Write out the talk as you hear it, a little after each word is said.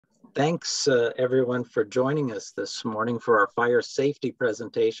Thanks everyone for joining us this morning for our fire safety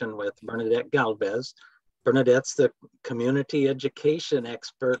presentation with Bernadette Galvez. Bernadette's the community education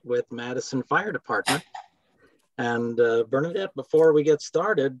expert with Madison Fire Department. And Bernadette, before we get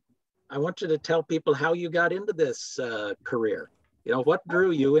started, I want you to tell people how you got into this career. You know, what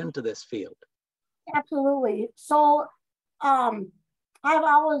drew you into this field? Absolutely. So I've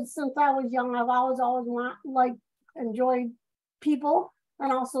always, since I was young, I've always enjoyed people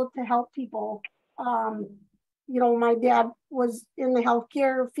and also to help people. You know, my dad was in the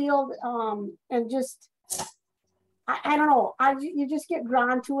healthcare field, and just, I don't know, you just get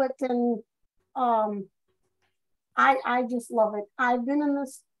drawn to it, and I just love it. I've been in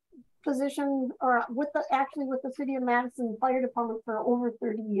this position, or with the City of Madison Fire Department for over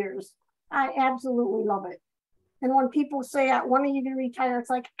 30 years. I absolutely love it. And when people say, when are you going to retire?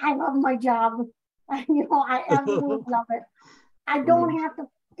 It's like, I love my job. You know, I absolutely love it. I don't have to,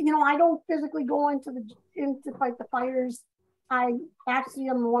 you know, I don't physically go into fight the fires. I actually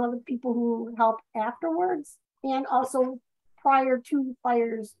am one of the people who help afterwards, and also prior to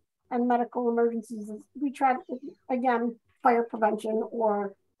fires and medical emergencies. We try to, again, fire prevention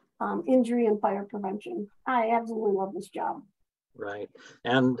or injury and fire prevention. I absolutely love this job. Right.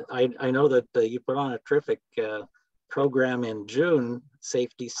 And I know that you put on a terrific program in June,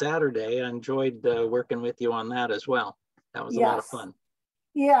 Safety Saturday. I enjoyed working with you on that as well. That was a lot of fun.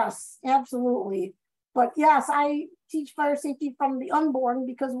 Yes, absolutely. But yes, I teach fire safety from the unborn,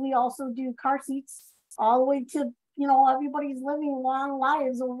 because we also do car seats all the way to, you know, everybody's living long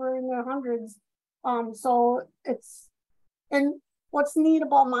lives over in their hundreds. So and what's neat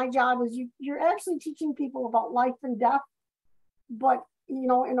about my job is you're actually teaching people about life and death, but, you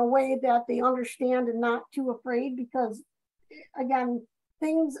know, in a way that they understand and not too afraid, because again,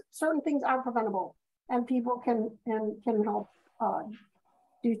 certain things are preventable, and people can help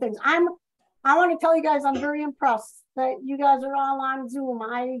do things. I want to tell you guys, I'm very impressed that you guys are all on Zoom.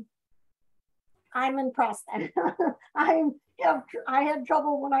 I'm impressed. I had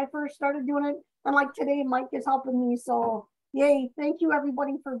trouble when I first started doing it, and like today, Mike is helping me. So yay! Thank you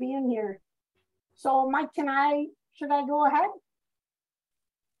everybody for being here. So Mike, should I go ahead?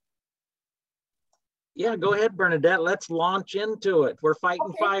 Yeah, go ahead, Bernadette. Let's launch into it. We're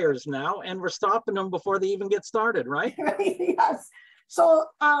fighting fires now, and we're stopping them before they even get started, right? Yes. So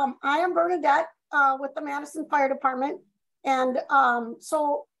I am Bernadette with the Madison Fire Department. And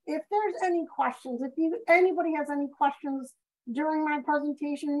so if there's any questions, anybody has any questions during my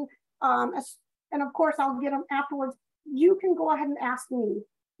presentation, and of course I'll get them afterwards, you can go ahead and ask me,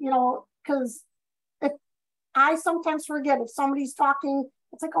 you know, because I sometimes forget if somebody's talking,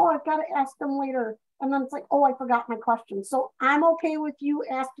 it's like, oh, I've got to ask them later. And then it's like, oh, I forgot my question. So I'm okay with you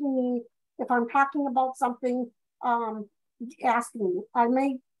asking me if I'm talking about something, ask me. I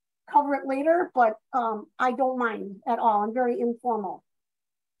may cover it later, but I don't mind at all. I'm very informal.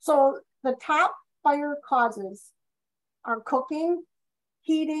 So the top fire causes are cooking,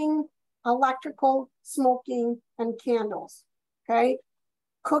 heating, electrical, smoking, and candles, okay?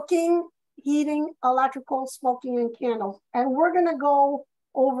 Cooking, heating, electrical, smoking, and candles. And we're gonna go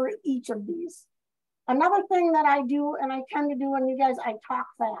over each of these. Another thing that I do, and I tend to do, and you guys, I talk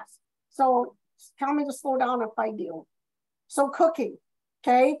fast. So tell me to slow down if I do. So cooking,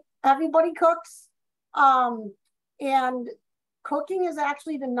 okay? Everybody cooks. And cooking is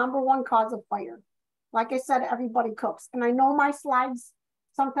actually the #1 cause of fire. Like I said, everybody cooks. And I know my slides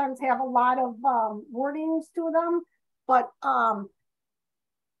sometimes have a lot of wordings to them, but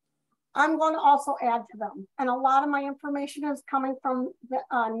I'm going to also add to them. And a lot of my information is coming from the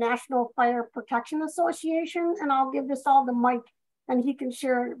National Fire Protection Association. And I'll give this all to Mike and he can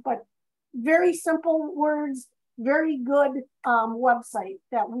share it. But very simple words, very good website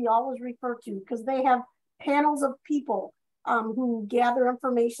that we always refer to, because they have panels of people who gather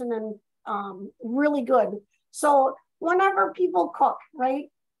information, and really good. So whenever people cook, right,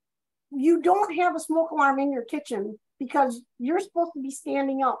 you don't have a smoke alarm in your kitchen, because you're supposed to be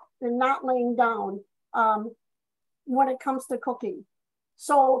standing up and not laying down when it comes to cooking.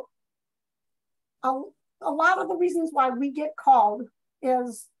 So a lot of the reasons why we get called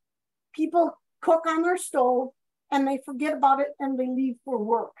is people cook on their stove and they forget about it and they leave for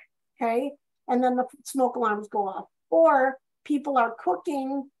work, okay? And then the smoke alarms go off. Or people are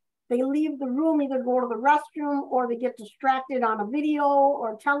cooking, they leave the room, either go to the restroom or they get distracted on a video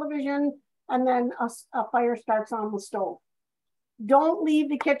or television, and then a fire starts on the stove. Don't leave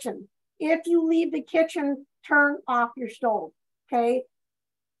the kitchen. If you leave the kitchen, turn off your stove, okay?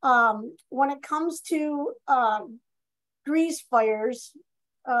 When it comes to grease fires,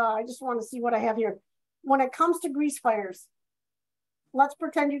 I just want to see what I have here. When it comes to grease fires, let's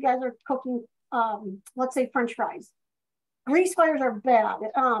pretend you guys are cooking, let's say French fries. Grease fires are bad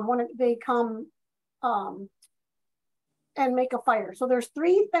when they come and make a fire. So there's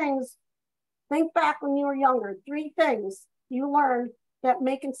 3 things, think back when you were younger, 3 things you learned that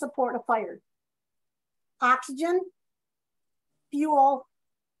make and support a fire. Oxygen, fuel,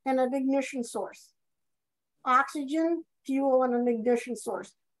 and an ignition source. Oxygen, fuel, and an ignition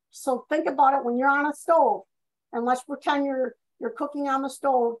source. So think about it when you're on a stove, and let's pretend you're cooking on the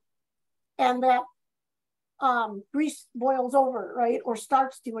stove and that grease boils over, right? Or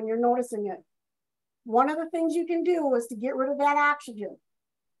starts to, and you're noticing it. One of the things you can do is to get rid of that oxygen.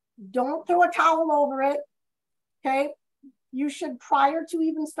 Don't throw a towel over it, okay? You should, prior to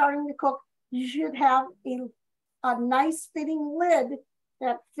even starting to cook, you should have a nice fitting lid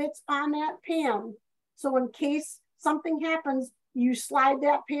that fits on that pan. So in case something happens, you slide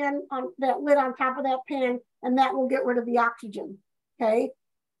that lid on top of that pan, and that will get rid of the oxygen, okay?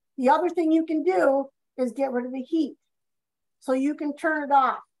 The other thing you can do is get rid of the heat. So you can turn it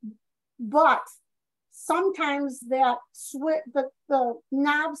off. But sometimes that the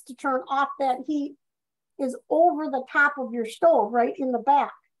knobs to turn off that heat is over the top of your stove, right in the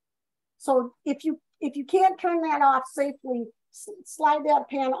back. So if you can't turn that off safely, slide that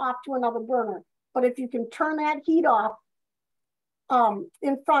pan off to another burner. But if you can turn that heat off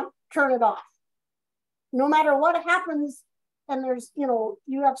in front, turn it off. No matter what happens, and there's,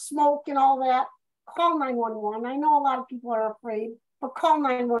 you have smoke and all that, call 911. I know a lot of people are afraid, but call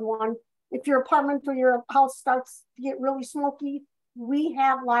 911. If your apartment or your house starts to get really smoky, we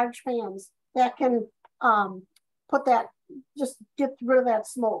have large fans that can just get rid of that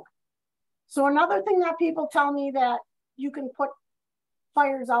smoke. So another thing that people tell me that you can put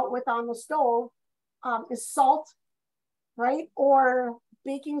fires out with on the stove is salt, right? Or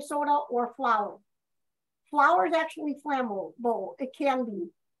baking soda or flour. Flour is actually flammable. It can be.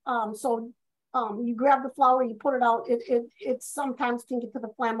 You grab the flour, you put it out, it sometimes can get to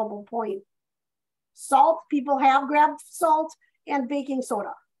the flammable point. Salt, people have grabbed salt and baking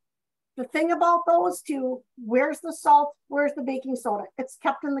soda. The thing about those 2, where's the salt, where's the baking soda? It's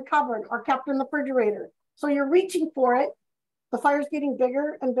kept in the cupboard or kept in the refrigerator. So you're reaching for it. The fire's getting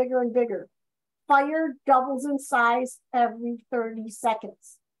bigger and bigger and bigger. Fire doubles in size every 30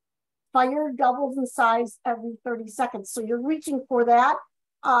 seconds. Fire doubles in size every 30 seconds. So you're reaching for that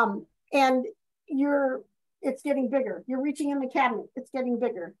and it's getting bigger. You're reaching in the cabinet, it's getting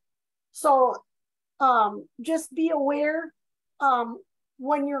bigger. So just be aware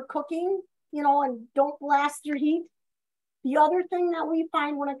when you're cooking, and don't blast your heat. The other thing that we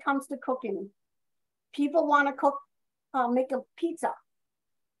find when it comes to cooking, people want to cook, make a pizza,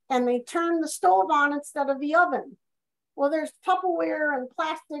 and they turn the stove on instead of the oven. Well, there's Tupperware and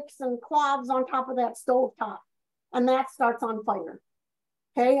plastics and cloths on top of that stove top, and that starts on fire.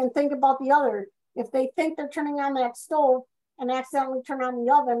 Okay, and think about the other. If they think they're turning on that stove and accidentally turn on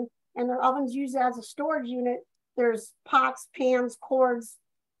the oven, and their oven's used as a storage unit, there's pots, pans, cords,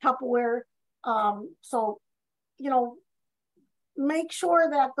 Tupperware. So, make sure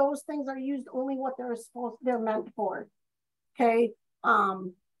that those things are used only what they're meant for. Okay.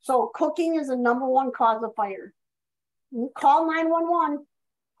 So cooking is the #1 cause of fire. Call 911.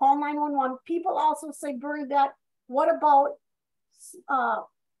 Call 911. People also say, Bernadette, what about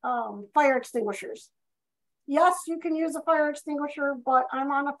fire extinguishers? Yes, you can use a fire extinguisher, but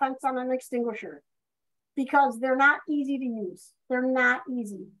I'm on the fence on an extinguisher because they're not easy to use. They're not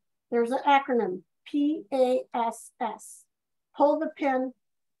easy. There's an acronym, PASS. Pull the pin,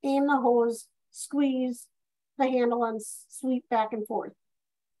 aim the hose, squeeze the handle, and sweep back and forth.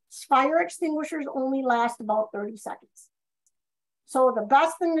 Fire extinguishers only last about 30 seconds. So the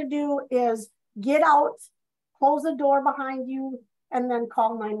best thing to do is get out, close the door behind you, and then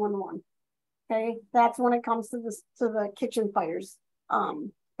call 911. Okay, that's when it comes to the kitchen fires.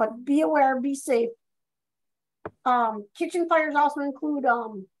 But be aware, be safe. Kitchen fires also include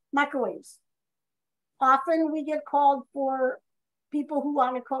microwaves. Often we get called for people who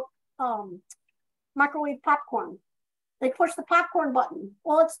want to cook microwave popcorn. They push the popcorn button.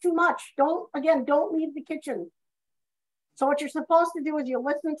 Well, it's too much. Don't leave the kitchen. So what you're supposed to do is you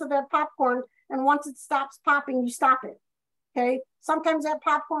listen to that popcorn, and once it stops popping, you stop it. Okay. Sometimes that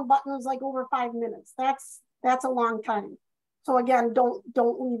popcorn button is like over 5 minutes. That's a long time. So again, don't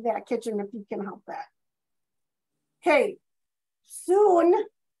leave that kitchen if you can help that. Okay. Soon,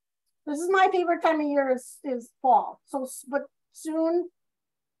 this is my favorite time of year is fall. But soon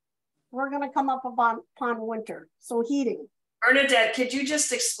we're going to come up upon winter. So heating. Bernadette, could you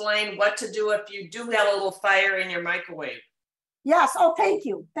just explain what to do if you do have a little fire in your microwave? Yes. Oh, thank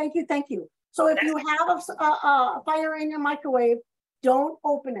you. So if you have a fire in your microwave, don't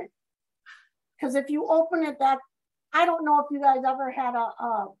open it. Because if you open it, I don't know if you guys ever had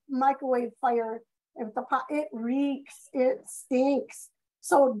a microwave fire. If the pot, it reeks, it stinks.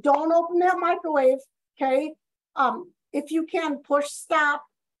 So don't open that microwave, okay? If you can push stop,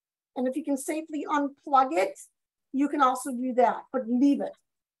 and if you can safely unplug it, you can also do that, but leave it.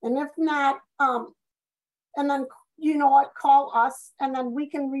 And if not, and then, you know what, call us, and then we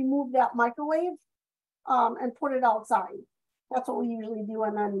can remove that microwave and put it outside. That's what we usually do.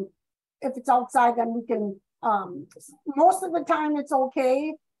 And then if it's outside, then we can, most of the time it's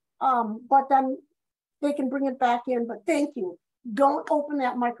okay, but then they can bring it back in. But thank you. Don't open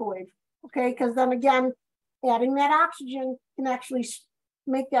that microwave, okay? Because then again, adding that oxygen can actually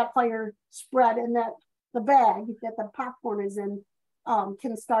make that fire spread, and that the bag that the popcorn is in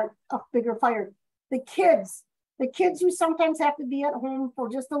can start a bigger fire. The kids who sometimes have to be at home for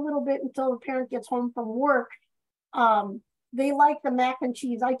just a little bit until the parent gets home from work, they like the mac and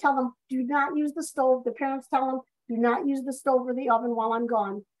cheese. I tell them, do not use the stove. The parents tell them, do not use the stove or the oven while I'm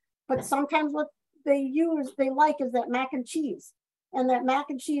gone. But sometimes what they like is that mac and cheese. And that mac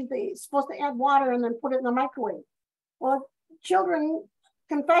and cheese, they're supposed to add water and then put it in the microwave. Well, children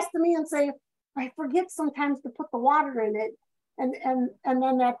confess to me and say, I forget sometimes to put the water in it, and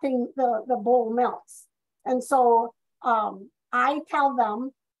then that thing, the bowl melts. And so I tell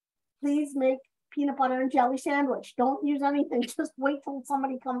them, please make peanut butter and jelly sandwich. Don't use anything. Just wait till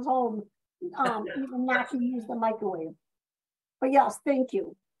somebody comes home, even not to use the microwave. But yes, thank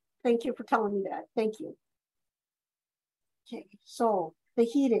you. Thank you for telling me that. Thank you. Okay, so the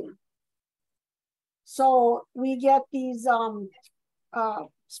heating. So we get these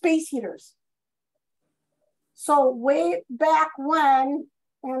space heaters. So way back when,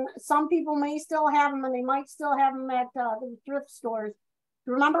 and some people may still have them, and they might still have them at the thrift stores.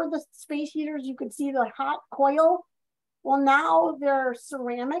 Remember the space heaters? You could see the hot coil. Well, now they're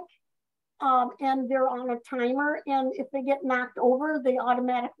ceramic, and they're on a timer. And if they get knocked over, they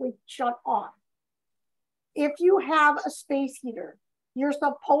automatically shut off. If you have a space heater, you're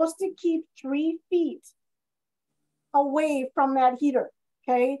supposed to keep 3 feet away from that heater,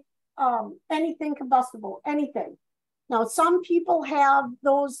 okay? Anything combustible, anything. Now, some people have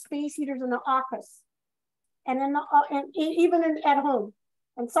those space heaters in the office and even at home.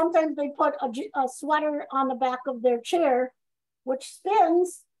 And sometimes they put a sweater on the back of their chair, which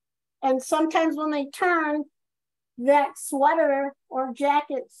spins. And sometimes when they turn, that sweater or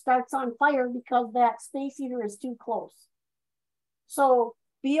jacket starts on fire because that space heater is too close. So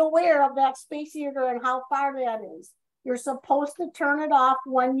be aware of that space heater and how far that is. You're supposed to turn it off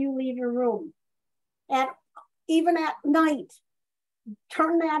when you leave your room. And even at night,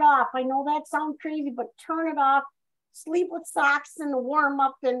 turn that off. I know that sounds crazy, but turn it off. Sleep with socks and warm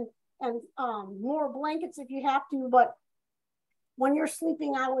up and more blankets if you have to. But when you're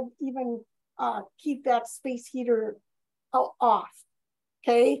sleeping, I would even keep that space heater off.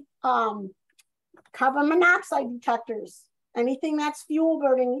 Okay. Carbon monoxide detectors. Anything that's fuel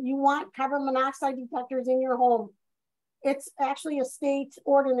burning, you want carbon monoxide detectors in your home. It's actually a state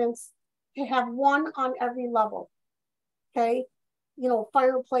ordinance to have one on every level. Okay. You know,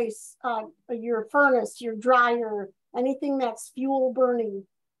 fireplace, your furnace, your dryer, anything that's fuel burning,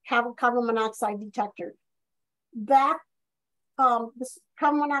 have a carbon monoxide detector. This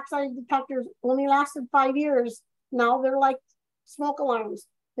carbon monoxide detectors only lasted 5 years. Now they're like smoke alarms.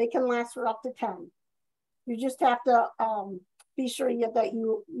 They can last for up to 10. You just have to be sure that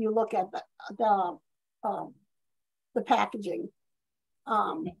you look at the packaging.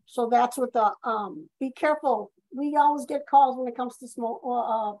 So that's what be careful. We always get calls when it comes to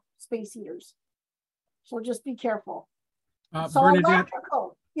smoke space heaters. So just be careful. So Bernadette,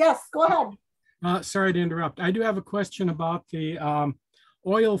 electrical. Yes, go ahead. Sorry to interrupt. I do have a question about the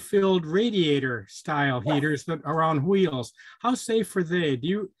oil-filled radiator style heaters that are on wheels. How safe are they?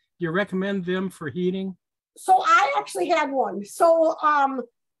 Do you recommend them for heating? So I actually had one. So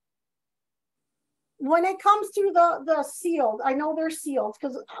when it comes to the sealed, I know they're sealed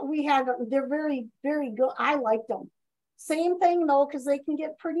because they're very, very good. I like them. Same thing though, because they can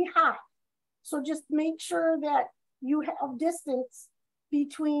get pretty hot. So just make sure that you have distance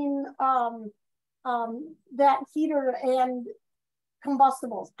between that heater and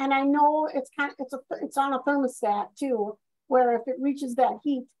combustibles. And I know it's on a thermostat too, where if it reaches that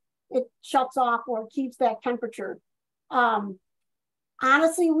heat, it shuts off or keeps that temperature.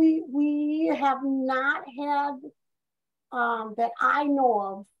 Honestly, we have not had that I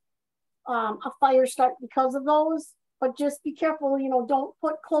know of a fire start because of those. But just be careful, you know, don't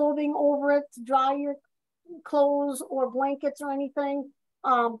put clothing over it to dry your clothes or blankets or anything.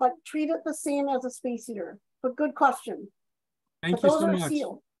 But treat it the same as a space heater. But good question. Thank But you those so are much.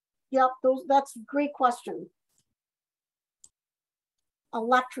 sealed. Yep, that's a great question.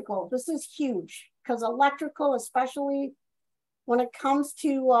 Electrical, this is huge because electrical, especially when it comes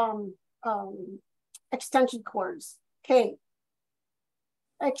to extension cords. Okay,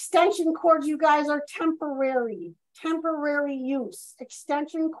 extension cords, you guys, are temporary use.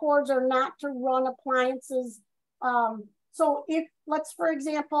 Extension cords are not to run appliances. So if, let's, for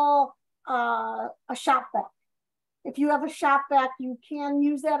example, a shop vac. If you have a shop vac, you can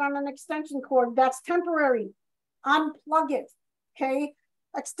use that on an extension cord. That's temporary. Unplug it, okay?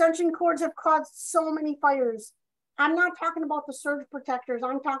 Extension cords have caused so many fires. I'm not talking about the surge protectors.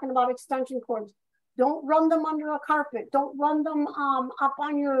 I'm talking about extension cords. Don't run them under a carpet. Don't run them up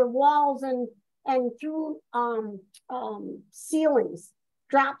on your walls and through ceilings,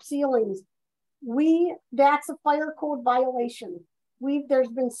 drop ceilings. That's a fire code violation. There's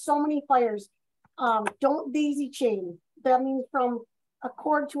been so many fires. Don't daisy chain. That means from a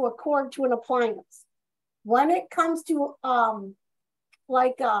cord to an appliance. When it comes to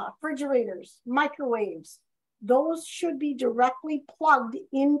refrigerators, microwaves, those should be directly plugged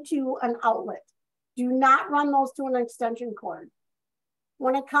into an outlet. Do not run those to an extension cord.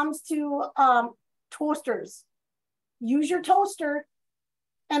 When it comes to toasters, use your toaster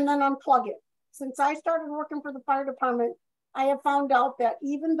and then unplug it. Since I started working for the fire department, I have found out that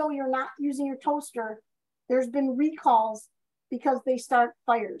even though you're not using your toaster, there's been recalls because they start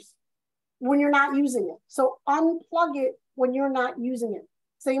fires when you're not using it. So unplug it when you're not using it.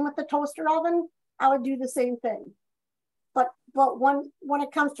 Same with the toaster oven, I would do the same thing. But when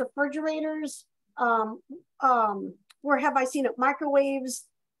it comes to refrigerators, where have I seen it? Microwaves,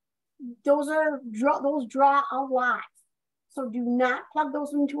 those draw a lot. So do not plug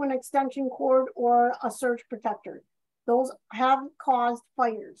those into an extension cord or a surge protector. Those have caused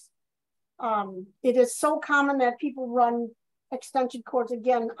fires. It is so common that people run extension cords,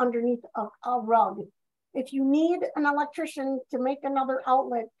 again, underneath a rug. If you need an electrician to make another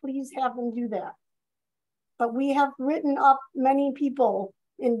outlet, please have them do that. But we have written up many people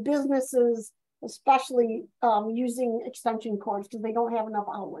in businesses, especially using extension cords because they don't have enough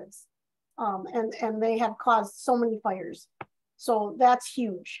outlets. And they have caused so many fires. So that's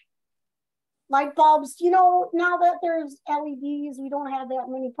huge. Light bulbs, you know, now that there's LEDs, we don't have that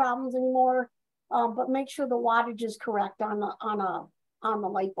many problems anymore. But make sure the wattage is correct on the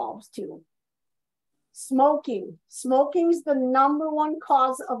light bulbs too. Smoking. Smoking's the #1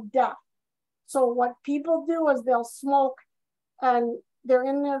 cause of death. So what people do is they'll smoke and they're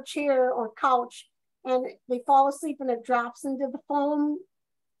in their chair or couch and they fall asleep and it drops into the foam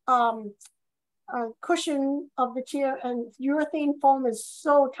cushion of the chair, and urethane foam is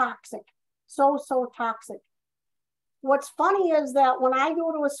so toxic, so toxic. What's funny is that when I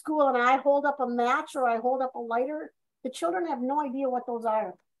go to a school and I hold up a match or I hold up a lighter, the children have no idea what those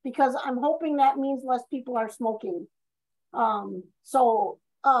are because I'm hoping that means less people are smoking.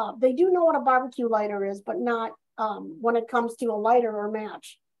 They do know what a barbecue lighter is, but not when it comes to a lighter or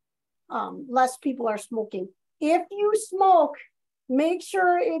match. Less people are smoking. If you smoke, make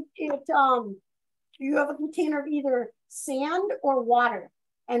sure you have a container of either sand or water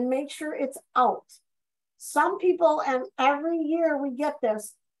and make sure it's out. Some people, and every year we get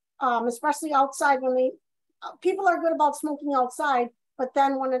this, especially outside when people are good about smoking outside, but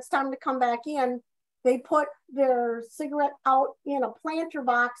then when it's time to come back in, they put their cigarette out in a planter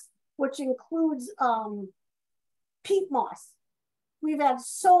box, which includes peat moss. We've had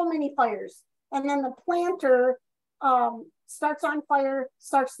so many fires. And then the planter starts on fire,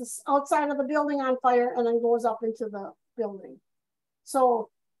 starts the outside of the building on fire, and then goes up into the building. So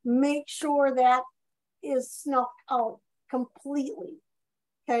make sure that is snuffed out completely,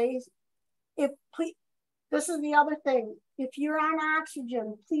 okay? This is the other thing. If you're on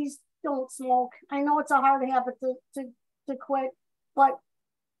oxygen, please don't smoke. I know it's a hard habit to quit, but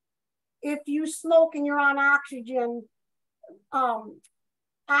if you smoke and you're on oxygen,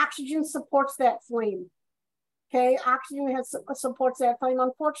 oxygen supports that flame. Okay, oxygen supports that flame.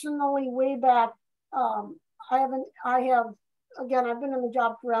 Unfortunately, way back, I've been in the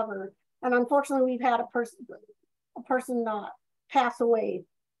job forever, and unfortunately, we've had a person pass away.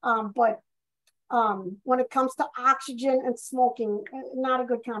 But when it comes to oxygen and smoking, not a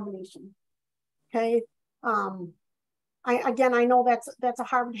good combination. Okay, I know that's a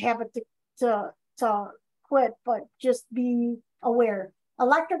hard habit to quit, but just be aware.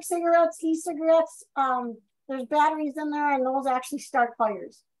 Electric cigarettes, e-cigarettes, there's batteries in there and those actually start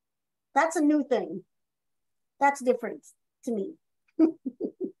fires. That's a new thing. That's different to me. You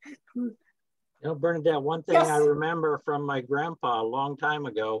know, Bernadette, one thing I remember from my grandpa a long time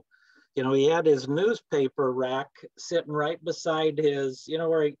ago, you know, he had his newspaper rack sitting right beside his, you know,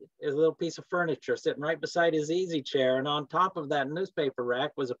 where his little piece of furniture sitting right beside his easy chair. And on top of that newspaper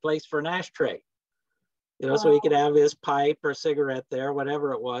rack was a place for an ashtray, you know, so he could have his pipe or cigarette there,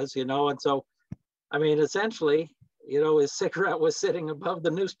 whatever it was, you know. And so, I mean, essentially, you know, his cigarette was sitting above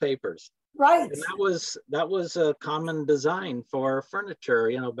the newspapers. Right. And that was a common design for furniture,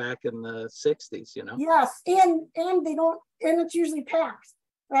 you know, back in the 60s, you know. Yes, and they don't, and it's usually packed,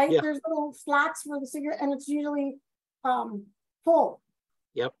 right? Yeah. There's little slots for the cigarette, and it's usually full.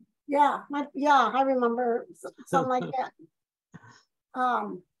 Yep. Yeah, I remember something like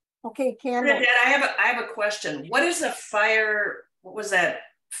that. Okay, candle. Dad, I have a question. What is a fire? What was that?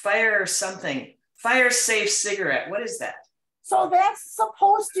 Fire something? Fire safe cigarette. What is that? So that's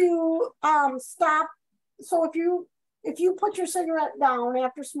supposed to stop. So if you put your cigarette down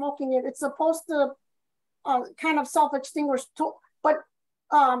after smoking it, it's supposed to kind of self-extinguish, but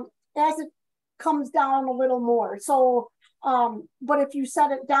as it comes down a little more. So, but if you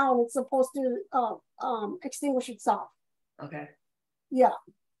set it down, it's supposed to extinguish itself. Okay. Yeah,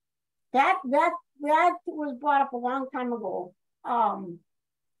 that was brought up a long time ago.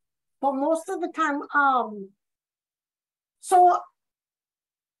 But most of the time, so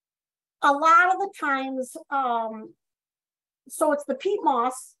a lot of the times, so it's the peat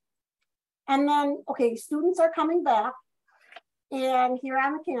moss, and then, okay, students are coming back, and here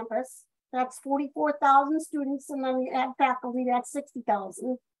on the campus, that's 44,000 students, and then you add faculty, that's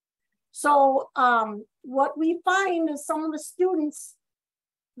 60,000. So what we find is some of the students,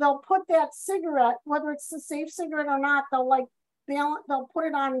 they'll put that cigarette, whether it's a safe cigarette or not, they'll put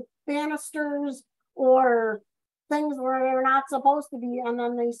it on banisters or things where they're not supposed to be, and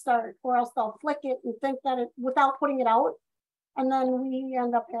then they start, or else they'll flick it and think that it, without putting it out, and then we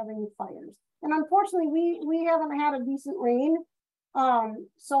end up having fires. And unfortunately, we haven't had a decent rain,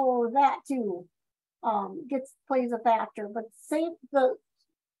 so that too plays a factor. But the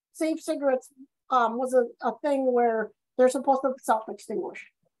safe cigarettes was a thing where they're supposed to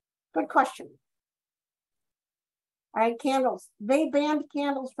self-extinguish. Good question. All right, candles. They banned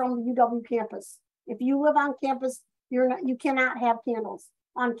candles from the UW campus. If you live on campus, you cannot have candles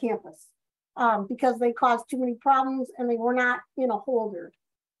on campus because they cause too many problems and they were not in a holder.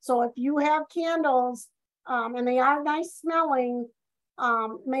 So if you have candles and they are nice smelling,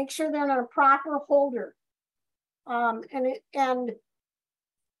 make sure they're in a proper holder. And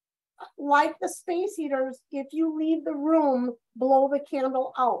like the space heaters, if you leave the room, blow the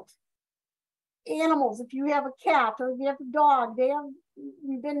candle out. Animals, if you have a cat or if you have a dog,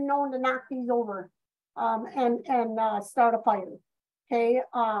 we've been known to knock these over and start a fire. Okay,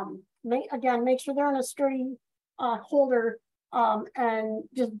 make sure they're in a sturdy holder and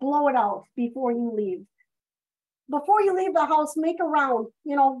just blow it out before you leave. Before you leave the house, make a round,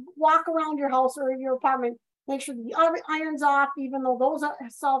 walk around your house or your apartment. Make sure the iron's off, even though those are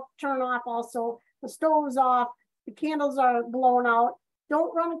self-turn off also. The stove's off, the candles are blown out.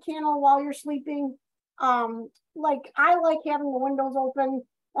 Don't run a candle while you're sleeping. I like having the windows open.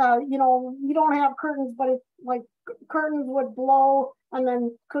 You don't have curtains, but it's like curtains would blow and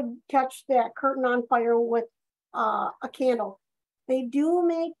then could catch that curtain on fire with a candle. They do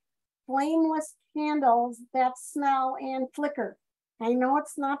make flameless candles that smell and flicker. I know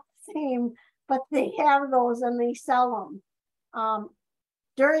it's not the same, but they have those and they sell them.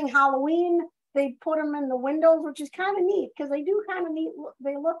 During Halloween, they put them in the windows, which is kind of neat because they do kind of neat.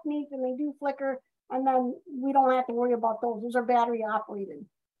 They look neat and they do flicker, and then we don't have to worry about those. Those are battery operated.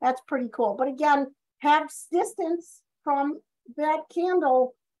 That's pretty cool. But again, have distance from that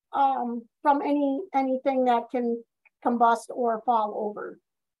candle from anything that can combust or fall over.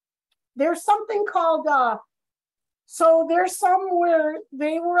 There's something called, so there's some where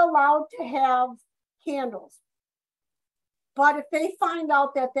they were allowed to have candles. But if they find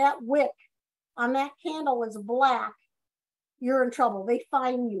out that wick on that candle is black, you're in trouble. They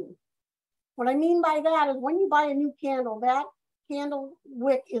fine you. What I mean by that is when you buy a new candle, that candle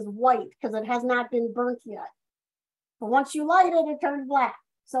wick is white because it has not been burnt yet. But once you light it, it turns black.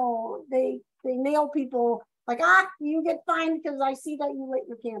 So they nail people like, you get fined because I see that you lit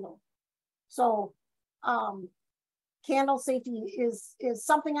your candle. So candle safety is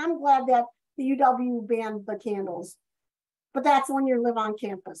something. I'm glad that the UW banned the candles, but that's when you live on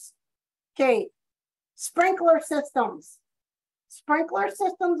campus. Okay, sprinkler systems. Sprinkler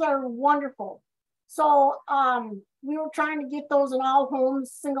systems are wonderful. So we were trying to get those in all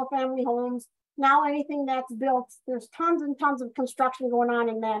homes, single family homes. Now anything that's built, there's tons and tons of construction going on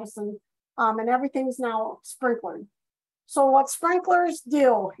in Madison, and everything's now sprinklered. So what sprinklers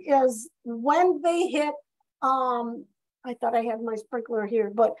do is when they hit, I thought I had my sprinkler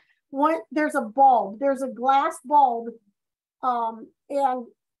here, but when there's a bulb, there's a glass bulb, and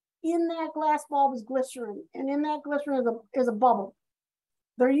in that glass bulb is glycerin, and in that glycerin is a bubble.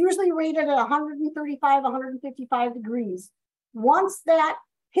 They're usually rated at 135, 155 degrees. Once that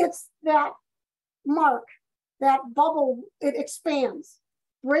hits that mark, that bubble, it expands,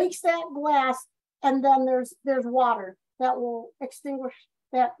 breaks that glass, and then there's water that will extinguish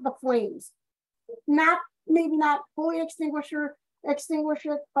the flames. Maybe not fully extinguish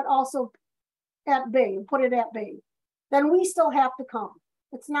it, but also at bay, put it at bay. Then we still have to come.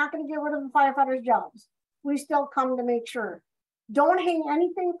 It's not going to get rid of the firefighters' jobs. We still come to make sure. Don't hang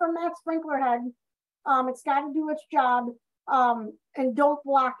anything from that sprinkler head. It's got to do its job, and don't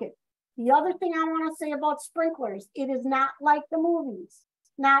block it. The other thing I want to say about sprinklers, it is not like the movies.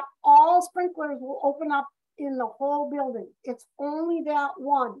 Not all sprinklers will open up in the whole building. It's only that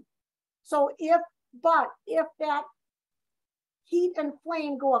one. So if that heat and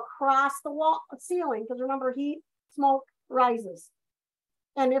flame go across the ceiling, because remember, heat, smoke rises.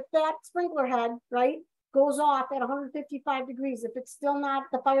 And if that sprinkler head, right, goes off at 155 degrees, if it's still not,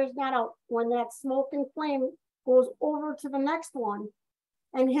 the fire's not out, when that smoke and flame goes over to the next one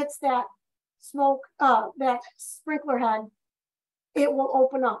and hits that smoke, that sprinkler head, it will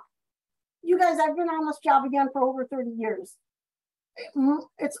open up. You guys, I've been on this job again for over 30 years.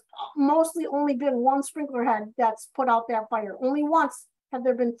 It's mostly only been one sprinkler head that's put out that fire. Only once have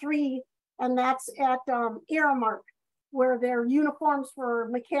there been three, and that's at Aramark, where they're uniforms for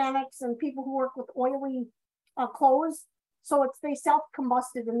mechanics and people who work with oily clothes. So they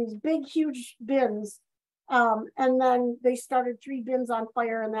self-combusted in these big, huge bins. And then they started 3 bins on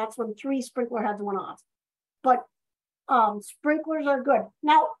fire, and that's when 3 sprinkler heads went off. But sprinklers are good.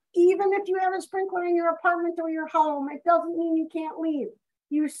 Now, even if you have a sprinkler in your apartment or your home, it doesn't mean you can't leave.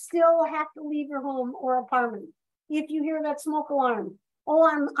 You still have to leave your home or apartment. If you hear that smoke alarm,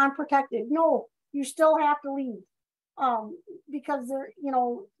 oh, I'm protected. No, you still have to leave. Because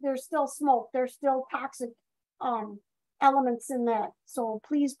there's still smoke, there's still toxic elements in that. So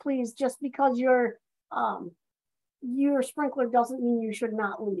please, just because your sprinkler doesn't mean you should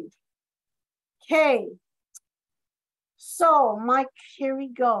not leave. Okay. So Mike, here we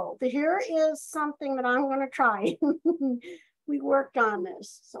go. Here is something that I'm going to try. We worked on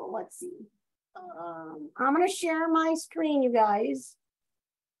this. So let's see. I'm going to share my screen, you guys.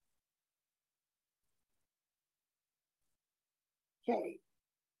 Okay.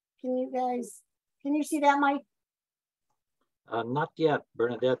 Can you see that, Mike? Not yet,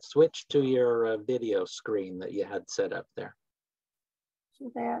 Bernadette. Switch to your video screen that you had set up there.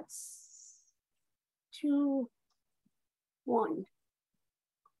 So that's 2, 1.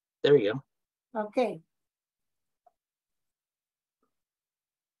 There you go. Okay.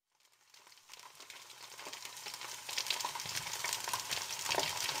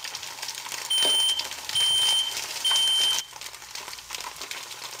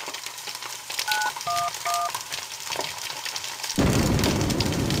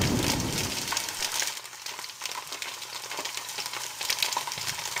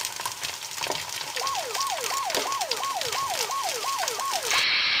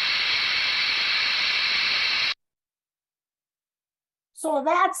 So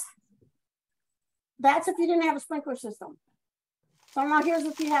that's if you didn't have a sprinkler system. So now here's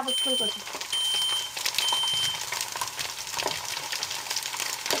if you have a sprinkler system.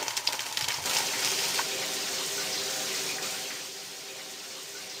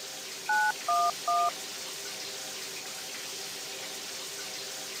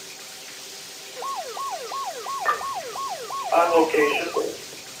 On location.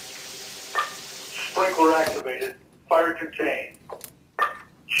 Sprinkler activated. Fire contained.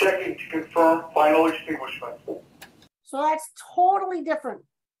 Checking to confirm final extinguishment. So that's totally different.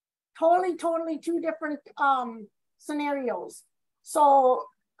 Totally 2 different scenarios. So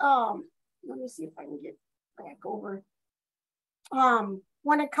let me see if I can get back over.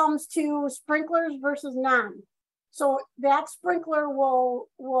 When it comes to sprinklers versus non. So that sprinkler will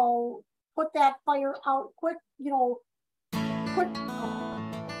put that fire out quickly.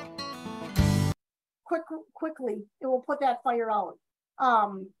 It will put that fire out.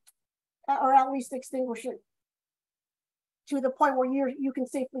 Or at least extinguish it to the point where you can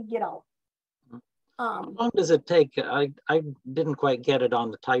safely get out. How long does it take? I didn't quite get it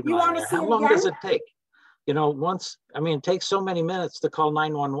on the timeline there. How long does it take? It takes so many minutes to call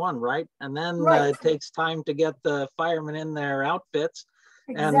 911, right? And then it takes time to get the firemen in their outfits.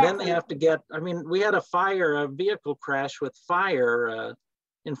 Exactly. And then they have to get, we had a vehicle crash with fire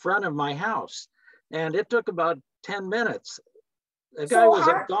in front of my house. And it took about 10 minutes. The guy was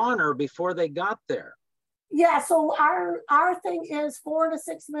a goner before they got there. Yeah, so our thing is 4 to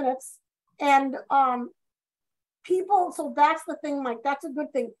 6 minutes, and people. So that's the thing, Mike. That's a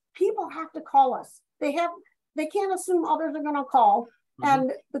good thing. People have to call us. They can't assume others are going to call.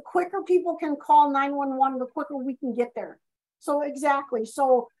 And the quicker people can call 911, the quicker we can get there. So exactly.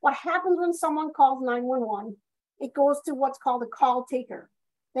 So what happens when someone calls 911? It goes to what's called a call taker.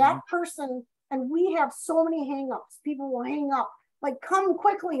 That person, and we have so many hangups. People will hang up, like, come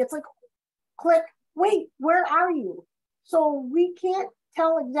quickly. It's like, click, wait, where are you? So we can't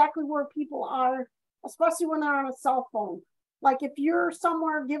tell exactly where people are, especially when they're on a cell phone. Like if you're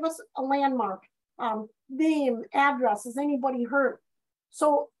somewhere, give us a landmark, name, address, is anybody hurt?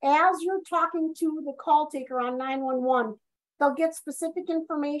 So as you're talking to the call taker on 911, they'll get specific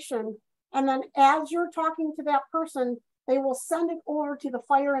information. And then as you're talking to that person, they will send it over to the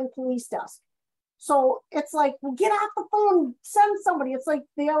fire and police desk. So it's like, well, get off the phone, send somebody. It's like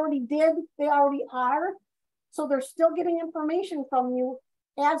they already did, they already are. So they're still getting information from you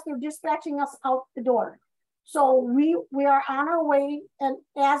as they're dispatching us out the door. So we are on our way, and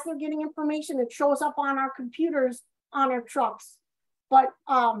as they're getting information, it shows up on our computers on our trucks. But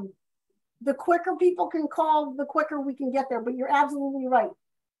the quicker people can call, the quicker we can get there. But you're absolutely right.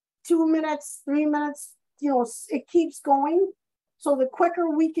 2 minutes, 3 minutes, it keeps going. So the quicker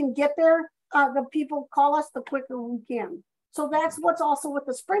we can get there, the people call us, the quicker we can. So that's what's also with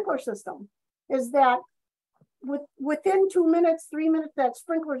the sprinkler system, is that within 2 minutes, 3 minutes, that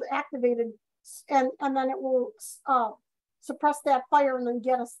sprinkler is activated, and then it will suppress that fire and then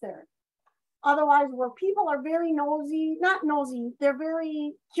get us there. Otherwise, where people are very nosy, not nosy, they're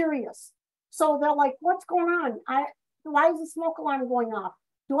very curious. So they're like, what's going on? Why is the smoke alarm going off?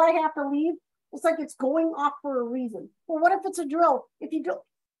 Do I have to leave? It's like it's going off for a reason. Well, what if it's a drill? If you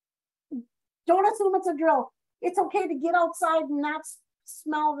don't assume it's a drill. It's okay to get outside and not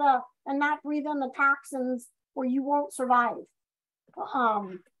smell and not breathe in the toxins, or you won't survive.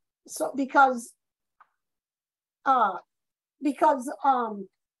 So because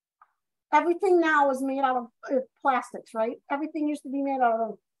everything now is made out of plastics, right? Everything used to be made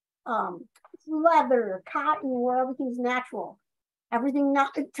out of leather, cotton, where everything's natural. Everything now,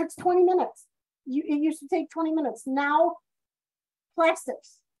 it takes 20 minutes. It used to take 20 minutes. Now,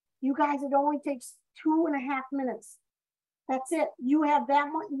 plastics. You guys, it only takes 2.5 minutes. That's it. You have that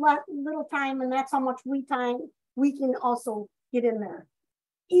much little time, and that's how much we can also get in there.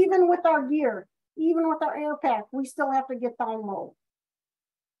 Even with our gear, even with our air pack, we still have to get down low.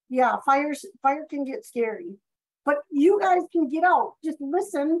 Yeah, fire can get scary, but you guys can get out. Just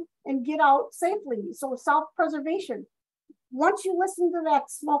listen and get out safely. So self-preservation. Once you listen to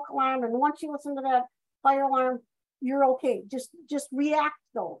that smoke alarm and once you listen to that fire alarm, you're okay. Just react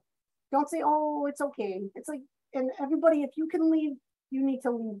though. Don't say, oh, it's okay. It's like, and everybody, if you can leave, you need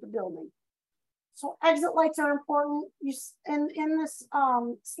to leave the building. So exit lights are important. In this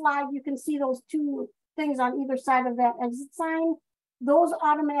slide, you can see those two things on either side of that exit sign. Those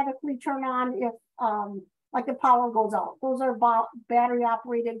automatically turn on if like the power goes out. Those are battery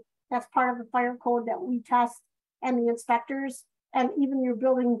operated. That's part of the fire code that we test, and the inspectors, and even your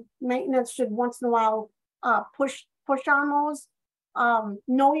building maintenance should once in a while push on those.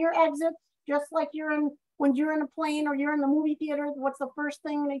 Know your exits, just like when you're in a plane or you're in the movie theater. What's the first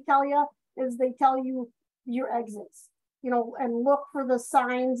thing they tell you? Is they tell you your exits, and look for the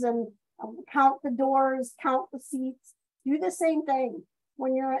signs and count the doors, count the seats. Do the same thing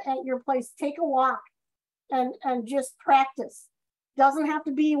when you're at your place. Take a walk and just practice. Doesn't have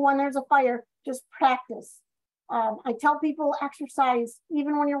to be when there's a fire, just practice. I tell people exercise,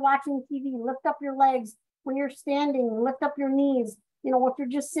 even when you're watching TV, lift up your legs. When you're standing, lift up your knees. If you're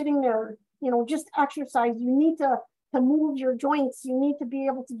just sitting there, just exercise. You need to move your joints. You need to be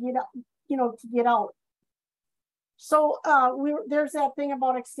able to get up, to get out. So there's that thing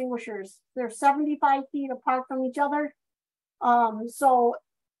about extinguishers. They're 75 feet apart from each other. So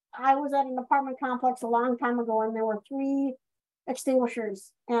I was at an apartment complex a long time ago, and there were 3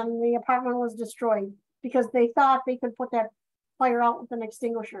 extinguishers, and the apartment was destroyed because they thought they could put that fire out with an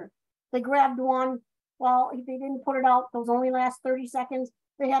extinguisher. They grabbed one. Well, if they didn't put it out, those only last 30 seconds.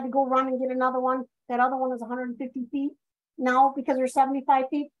 They had to go run and get another one. That other one is 150 feet. Now, because they're 75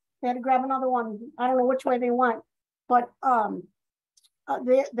 feet, they had to grab another one. I don't know which way they went, but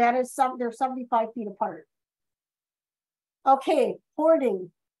they're 75 feet apart. Okay,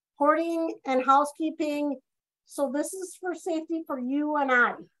 hoarding and housekeeping. So this is for safety for you and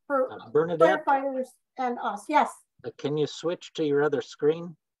I, for Bernadette, firefighters and us. Yes. Can you switch to your other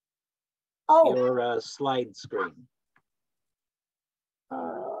screen? Oh, your slide screen.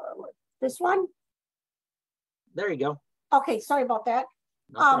 This one? There you go. Okay, sorry about that.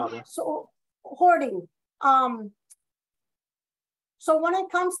 No problem. So hoarding. So when it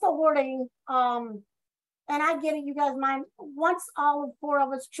comes to hoarding, and I get it, you guys mind, once all 4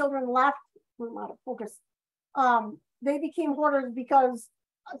 of us children left, I'm out of focus, they became hoarders because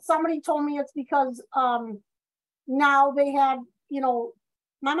somebody told me it's because now they had, you know,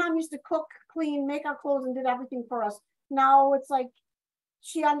 my mom used to cook, clean, make our clothes, and did everything for us. Now it's like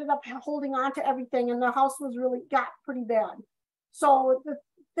she ended up holding on to everything, and the house was really got pretty bad. So the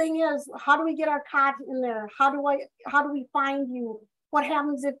thing is, how do we get our cot in there? How do we find you? What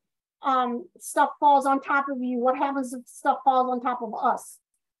happens if stuff falls on top of you? What happens if stuff falls on top of us?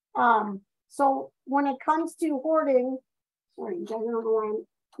 So when it comes to hoarding, sorry, I don't know why I'm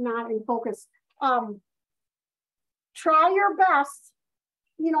not in focus. Try your best,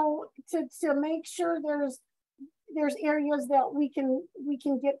 you know, to make sure there's areas that we can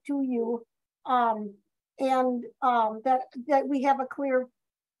get to you, that we have a clear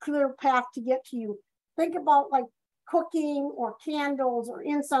path to get to you. Think about like cooking or candles or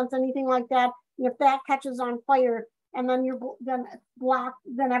incense, anything like that. If that catches on fire and then then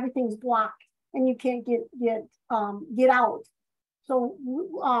everything's blocked and you can't get out. So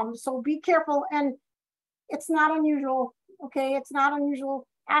so be careful, and it's not unusual. Okay, it's not unusual.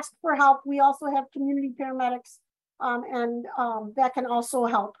 Ask for help. We also have community paramedics, and that can also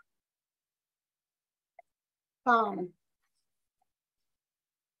help.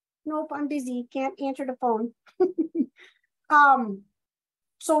 Nope, I'm busy. Can't answer the phone.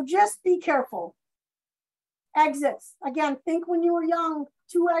 So just be careful. Exits. Again, think when you were young,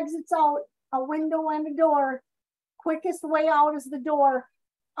 2 exits out, a window and a door. Quickest way out is the door.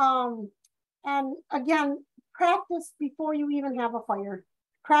 And again, practice before you even have a fire.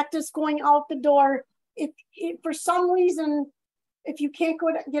 Practice going out the door. If for some reason, if you can't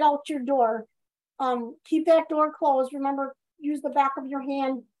get out your door, keep that door closed. Remember, use the back of your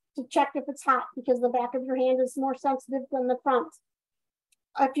hand to check if it's hot, because the back of your hand is more sensitive than the front.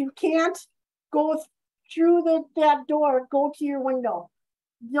 If you can't go through that door, go to your window.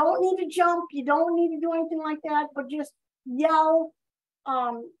 You don't need to jump. You don't need to do anything like that, but just yell,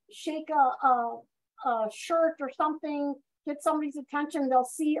 shake a shirt or something, get somebody's attention. They'll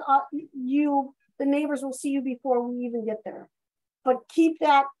see you. The neighbors will see you before we even get there. But keep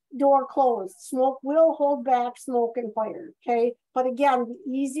that door closed. Smoke will hold back smoke and fire, okay? But again,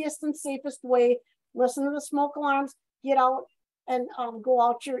 the easiest and safest way, listen to the smoke alarms, get out and go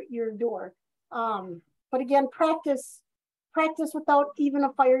out your door. But again, practice without even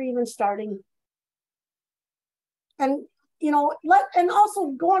a fire even starting. And, you know, and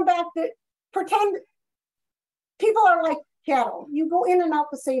also going back to pretend people are like cattle. You go in and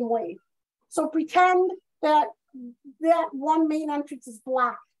out the same way. So pretend that one main entrance is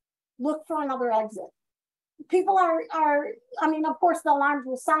blocked. Look for another exit. People are, I mean, of course the alarms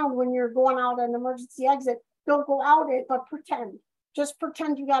will sound when you're going out an emergency exit. Don't go out it, but pretend. Just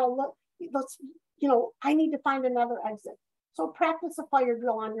pretend you gotta look, you know, I need to find another exit. So practice a fire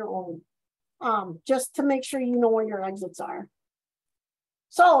drill on your own, just to make sure you know where your exits are.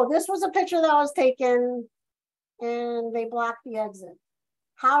 So this was a picture that was taken and they blocked the exit.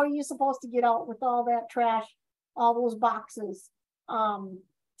 How are you supposed to get out with all that trash, all those boxes,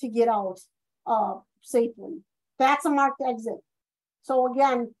 to get out safely? That's a marked exit. So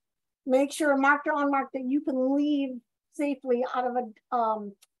again, make sure, marked or unmarked, that you can leave safely out of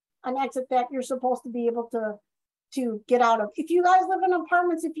an exit that you're supposed to be able to get out of. If you guys live in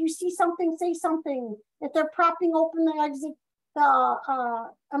apartments, if you see something, say something. If they're propping open the exit, the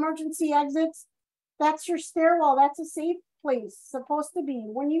emergency exits, that's your stairwell. That's a safe place, supposed to be.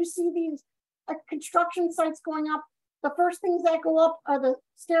 When you see these construction sites going up, the first things that go up are the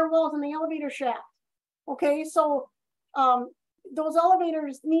stairwells and the elevator shaft. Okay, so those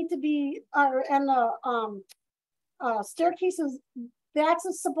elevators need to be, and the staircases,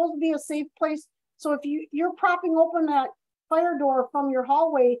 that's supposed to be a safe place. So if you're propping open that fire door from your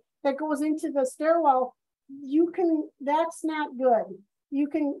hallway that goes into the stairwell, that's not good.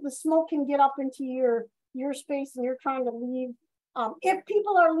 The smoke can get up into your space and you're trying to leave. If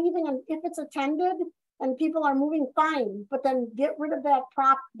people are leaving and if it's attended and people are moving, fine, but then get rid of that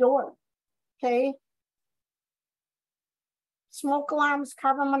prop door, okay? Smoke alarms,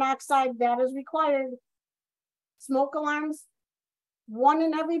 carbon monoxide, that is required. Smoke alarms, 1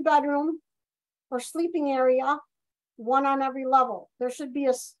 in every bedroom or sleeping area, 1 on every level. There should be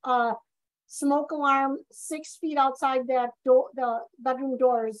a smoke alarm 6 feet outside that door, the bedroom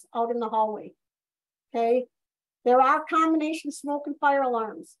doors out in the hallway, okay? There are combination smoke and fire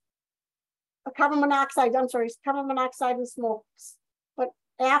alarms. Carbon monoxide and smoke. But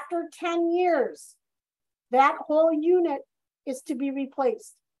after 10 years, that whole unit is to be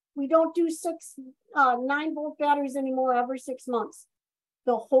replaced. We don't do 9-volt batteries anymore every 6 months.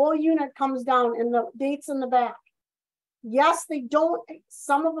 The whole unit comes down and the date's in the back. Yes, they don't,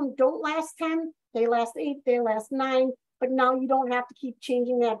 some of them don't last 10, they last 8, they last 9, but now you don't have to keep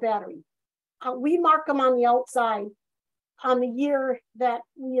changing that battery. We mark them on the outside on the year that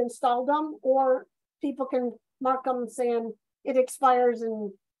we installed them, or people can mark them saying it expires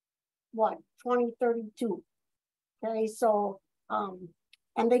in what, 2032. Okay, so,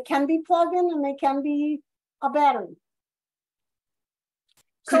 and they can be plug-in and they can be a battery.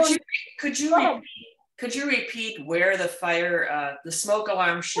 Could you repeat where the fire, the smoke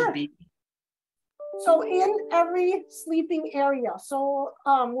alarm should be? So in every sleeping area. So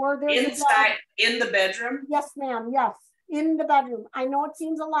where there's inside, in the bedroom? Yes, ma'am. Yes, in the bedroom. I know it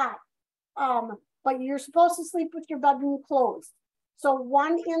seems a lot, but you're supposed to sleep with your bedroom closed. So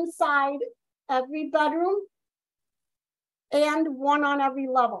one inside every bedroom and one on every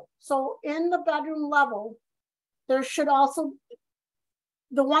level. So in the bedroom level, there should also,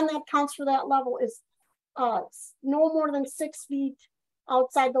 the one that counts for that level is no more than 6 feet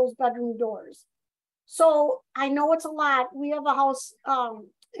outside those bedroom doors. So I know it's a lot. We have a house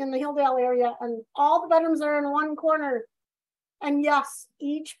in the Hilldale area and all the bedrooms are in one corner. And yes,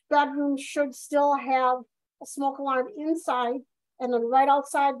 each bedroom should still have a smoke alarm inside. And then right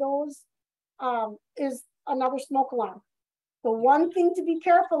outside those is another smoke alarm. The one thing to be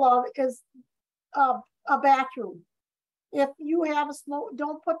careful of is a bathroom. If you have a smoke,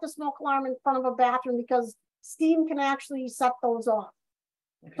 don't put the smoke alarm in front of a bathroom because steam can actually set those off.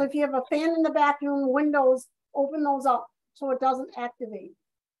 Okay. So if you have a fan in the bathroom, windows, open those up so it doesn't activate.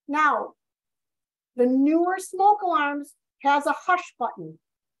 Now, the newer smoke alarms has a hush button.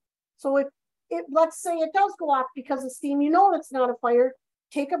 So if it, let's say it does go off because of steam, you know it's not a fire,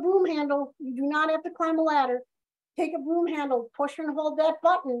 take a broom handle, you do not have to climb a ladder, take a broom handle, push and hold that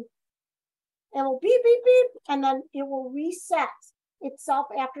button, and it will beep, beep, beep, and then it will reset itself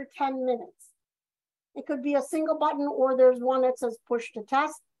after 10 minutes. It could be a single button, or there's one that says push to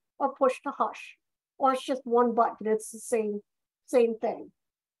test or push to hush, or it's just one button. It's the same thing.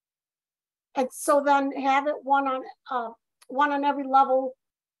 And so then have it one on every level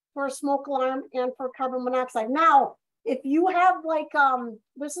for a smoke alarm and for carbon monoxide. Now, if you have like,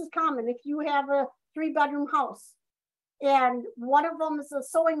 this is common, if you have a 3-bedroom house and one of them is a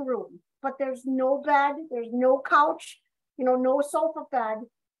sewing room, but there's no bed, there's no couch, you know, no sofa bed,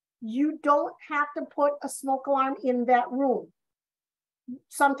 you don't have to put a smoke alarm in that room.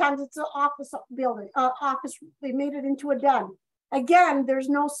 Sometimes it's an office building, office, they made it into a den. Again, there's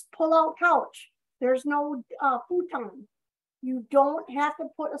no pull-out couch. There's no futon. You don't have to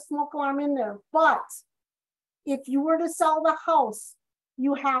put a smoke alarm in there. But if you were to sell the house,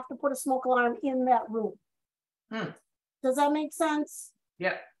 you have to put a smoke alarm in that room. Does that make sense?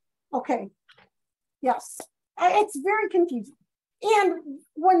 Yeah. Okay. Yes. It's very confusing. And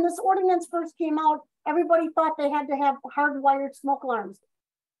when this ordinance first came out, everybody thought they had to have hardwired smoke alarms.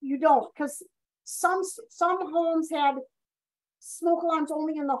 You don't, because some homes had smoke alarms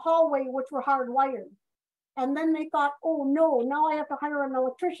only in the hallway, which were hardwired. And then they thought, oh no, now I have to hire an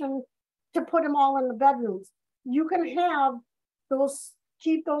electrician to put them all in the bedrooms. You can have those,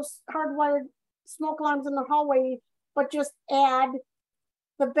 keep those hardwired smoke alarms in the hallway, but just add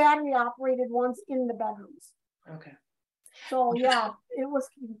the battery operated ones in the bedrooms. Okay. So yeah, it was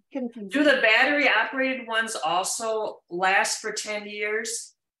confusing. Do the battery operated ones also last for 10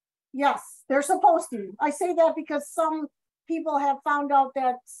 years? Yes, they're supposed to. I say that because some people have found out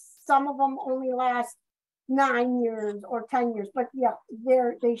that some of them only last 9 years or 10 years, but yeah,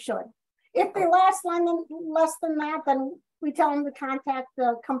 they should. If they last less than that, then we tell them to contact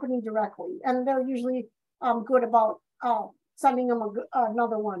the company directly, and they're usually good about sending them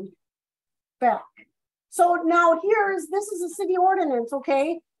another one back. So now this is a city ordinance,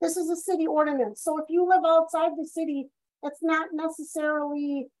 okay? This is a city ordinance. So if you live outside the city, it's not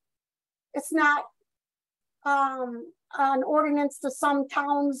necessarily, it's not an ordinance to some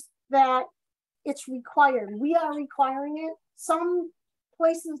towns that it's required. We are requiring it. Some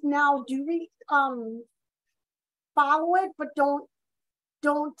places now do follow it, but don't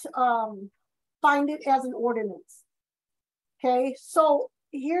find it as an ordinance. Okay, so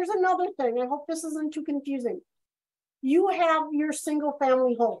here's another thing. I hope this isn't too confusing. You have your single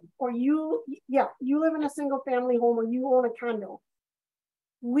family home, or you live in a single family home, or you own a condo.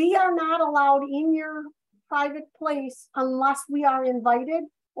 We are not allowed in your private place unless we are invited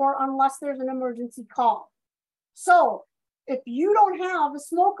or unless there's an emergency call. So if you don't have a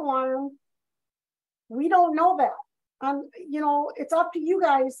smoke alarm, we don't know that. You know, it's up to you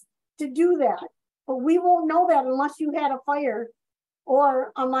guys to do that, but we won't know that unless you had a fire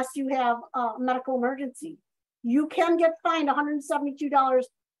or unless you have a medical emergency. You can get fined $172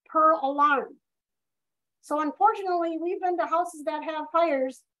 per alarm. So unfortunately, we've been to houses that have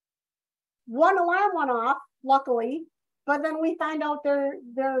fires. One alarm went off, luckily, but then we find out they're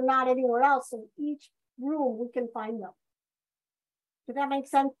not anywhere else. So each room we can find them. Did that make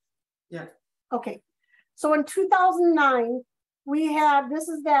sense? Yeah. Okay. So in 2009, we had, this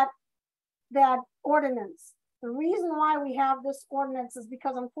is that ordinance. The reason why we have this ordinance is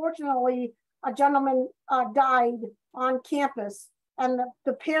because unfortunately, a gentleman died on campus, and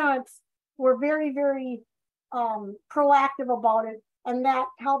the parents were very, very proactive about it. And that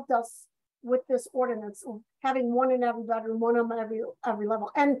helped us with this ordinance of having one in every bedroom, one on every level.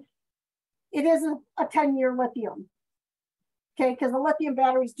 And it isn't a 10-year lithium, okay? Because the lithium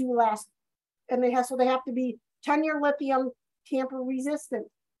batteries do last, and so they have to be 10-year lithium, tamper resistant.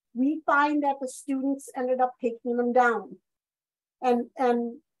 We find that the students ended up taking them down. And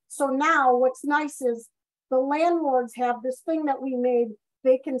so now what's nice is the landlords have this thing that we made.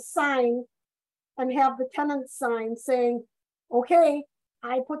 They can sign and have the tenants sign saying, okay,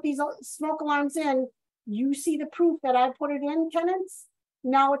 I put these smoke alarms in. You see the proof that I put it in, tenants.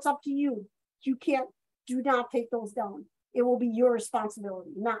 Now it's up to you. Do not take those down. It will be your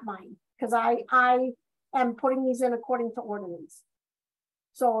responsibility, not mine, because I am putting these in according to ordinance.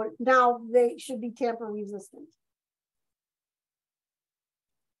 So now they should be tamper resistant.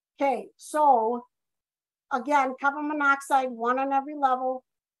 Okay, so again, carbon monoxide, one on every level,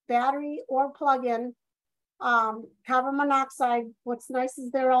 battery or plug-in. Carbon monoxide, what's nice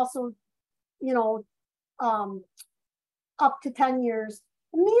is they're also, you know, up to 10 years.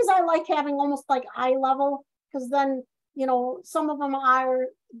 And these I like having almost like eye level, because then, you know, some of them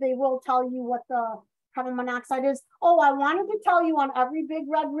they will tell you what the carbon monoxide is. Oh, I wanted to tell you, on every big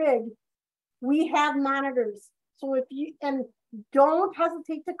red rig, we have monitors. So if you, and don't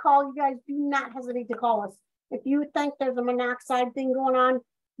hesitate to call, you guys do not hesitate to call us. If you think there's a monoxide thing going on,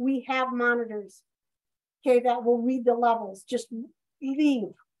 we have monitors, okay, that will read the levels. Just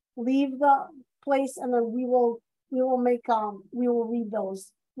leave the place, and then we will read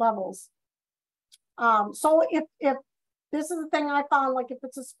those levels. So if this is the thing I found, like if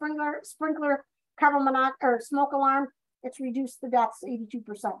it's a sprinkler carbon monoxide or smoke alarm, it's reduced the deaths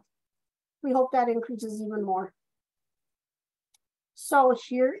 82%. We hope that increases even more. So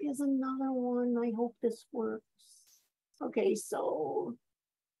here is another one. I hope this works. Okay, so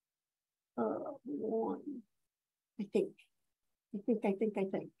one, I think.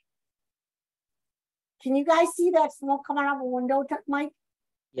 Can you guys see that smoke coming out of a window, Mike?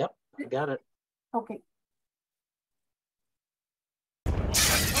 Yep, I got it. Okay.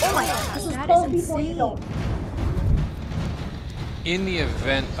 Oh my God, this is cold before you know. In the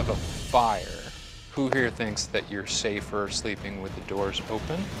event of a fire, who here thinks that you're safer sleeping with the doors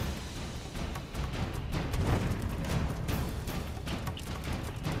open?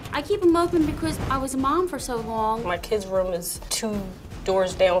 I keep them open because I was a mom for so long. My kid's room is 2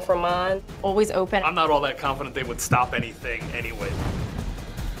 doors down from mine. Always open. I'm not all that confident they would stop anything anyway.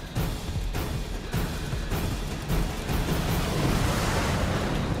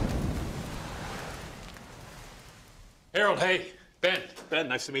 Harold, hey, Ben. Ben,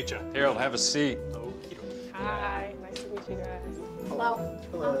 nice to meet you. Harold, have a seat. Hi, nice to meet you guys. Hello.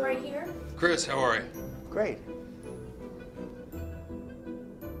 I'm right here. Chris, how are you? Great.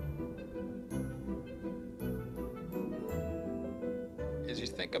 As you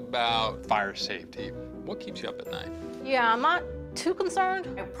think about fire safety, what keeps you up at night? Yeah, I'm not too concerned.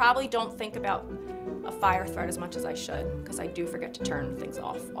 I probably don't think about a fire threat as much as I should, because I do forget to turn things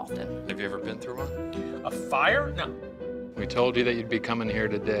off often. Have you ever been through one? A fire? No. We told you that you'd be coming here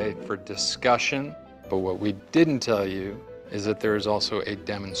today for discussion, but what we didn't tell you is that there is also a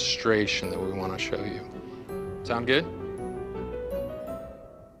demonstration that we want to show you. Sound good?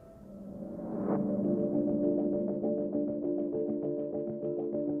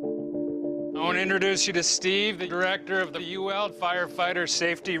 I want to introduce you to Steve, the director of the UL Firefighter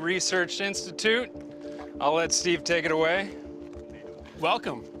Safety Research Institute. I'll let Steve take it away.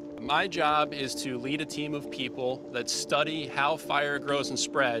 Welcome. My job is to lead a team of people that study how fire grows and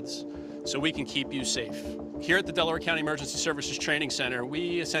spreads so we can keep you safe. Here at the Delaware County Emergency Services Training Center,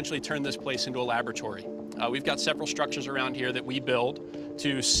 we essentially turn this place into a laboratory. We've got several structures around here that we build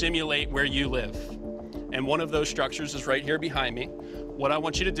to simulate where you live. And one of those structures is right here behind me. What I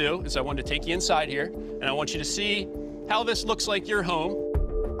want you to do is I want to take you inside here, and I want you to see how this looks like your home.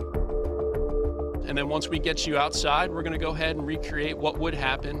 And then once we get you outside, we're going to go ahead and recreate what would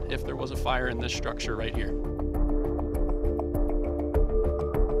happen if there was a fire in this structure right here.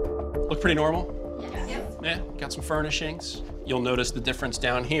 Look pretty normal? Yes. Yeah, got some furnishings. You'll notice the difference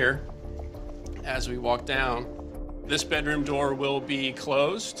down here as we walk down. This bedroom door will be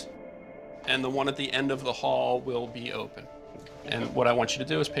closed, and the one at the end of the hall will be open. And what I want you to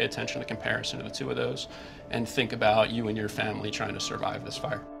do is pay attention to the comparison of the two of those and think about you and your family trying to survive this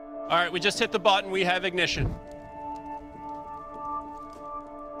fire. All right, we just hit the button. We have ignition.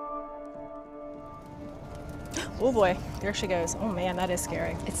 Oh boy, there she goes. Oh man, that is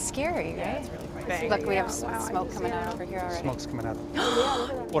scary. It's scary, right? It's really frightening. Look, we have smoke coming out over here already. Smoke's coming out.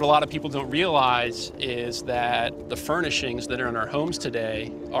 What a lot of people don't realize is that the furnishings that are in our homes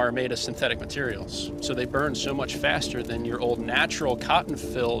today are made of synthetic materials. So they burn so much faster than your old natural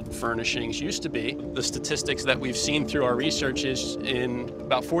cotton-filled furnishings used to be. The statistics that we've seen through our research is in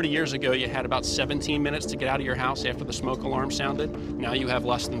about 40 years ago, you had about 17 minutes to get out of your house after the smoke alarm sounded. Now you have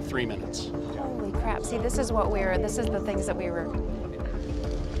less than 3 minutes. Holy crap. See, this is the things that we were.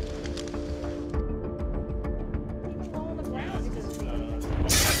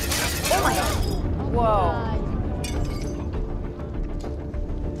 Oh my God. Whoa.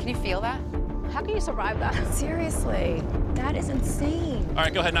 Can you feel that? How can you survive that? Seriously, that is insane. All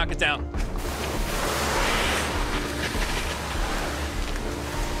right, go ahead, knock it down.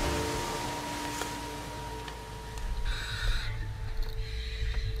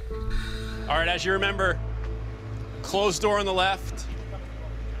 All right, as you remember, closed door on the left,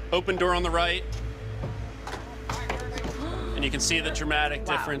 open door on the right. And you can see the dramatic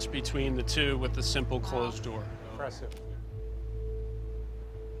difference between the two with the simple closed door. Impressive.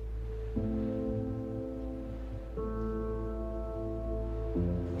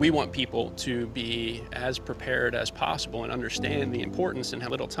 We want people to be as prepared as possible and understand the importance and how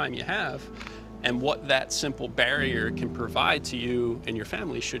little time you have and what that simple barrier can provide to you and your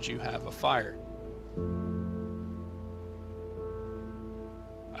family should you have a fire.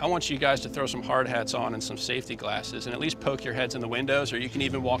 I want you guys to throw some hard hats on and some safety glasses and at least poke your heads in the windows, or you can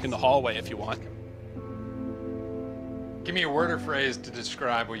even walk in the hallway if you want. Give me a word or phrase to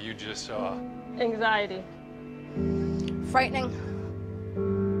describe what you just saw. Anxiety. Frightening.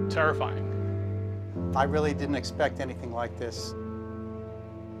 Terrifying. I really didn't expect anything like this.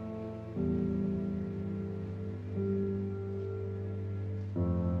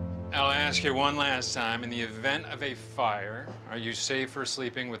 I'll ask you one last time. In the event of a fire, are you safer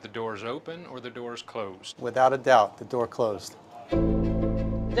sleeping with the doors open or the doors closed? Without a doubt, the door closed.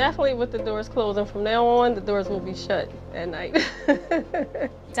 Definitely with the doors closed, and from now on, the doors will be shut at night.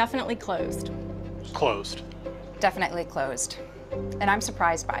 Definitely closed. Closed. Definitely closed. And I'm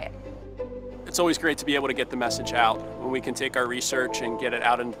surprised by it. It's always great to be able to get the message out when we can take our research and get it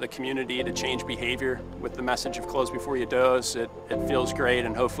out into the community to change behavior with the message of close before you doze. It feels great,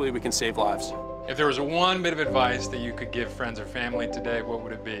 and hopefully we can save lives. If there was one bit of advice that you could give friends or family today, what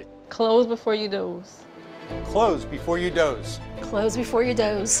would it be? Close before you doze. Close before you doze. Close before you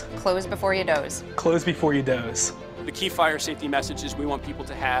doze. Close before you doze. Close before you doze. The key fire safety messages we want people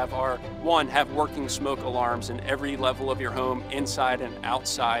to have are, one, have working smoke alarms in every level of your home, inside and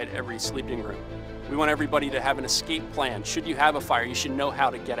outside every sleeping room. We want everybody to have an escape plan. Should you have a fire, you should know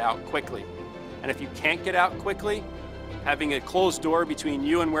how to get out quickly. And if you can't get out quickly, having a closed door between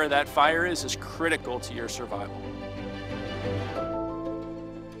you and where that fire is critical to your survival.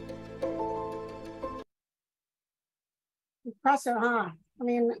 Impressive, huh? I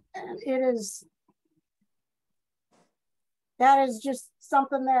mean, it is. That is just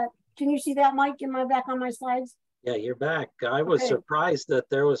something that, can you see that, Mike, in my back on my slides? Yeah, you're back. I was surprised that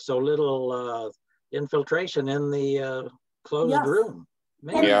there was so little infiltration in the closed room.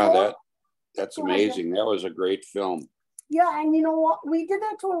 Man. Yeah, that's amazing. That was a great film. Yeah, and you know what? We did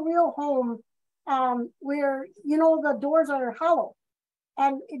that to a real home where, you know, the doors are hollow.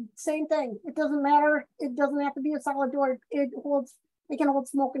 And same thing. It doesn't matter. It doesn't have to be a solid door. It can hold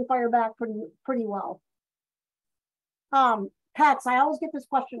smoke and fire back pretty well. Pets, I always get this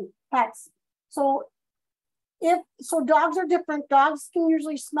question, pets. So dogs are different. Dogs can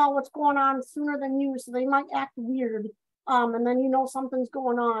usually smell what's going on sooner than you, so they might act weird. And then you know something's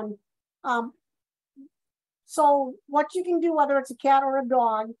going on. So what you can do, whether it's a cat or a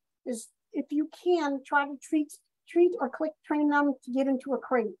dog, is if you can try to treat or click train them to get into a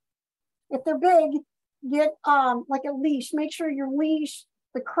crate. If they're big, get like a leash. Make sure your leash,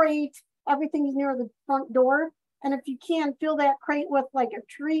 the crate, everything is near the front door. And if you can, fill that crate with like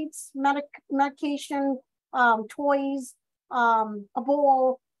treats, medication, toys, a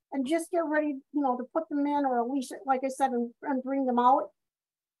bowl, and just get ready, you know, to put them in, or a leash, like I said, and bring them out.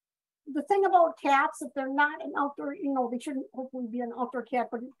 The thing about cats, if they're not an outdoor, you know, they shouldn't hopefully be an outdoor cat,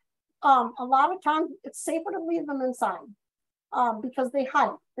 but a lot of times it's safer to leave them inside because they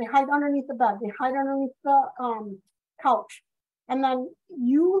hide. They hide underneath the bed. They hide underneath the couch. And then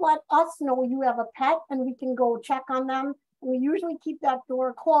you let us know you have a pet and we can go check on them. And we usually keep that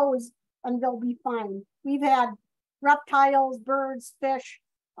door closed and they'll be fine. We've had reptiles, birds, fish,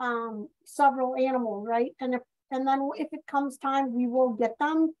 several animals, right? And then if it comes time, we will get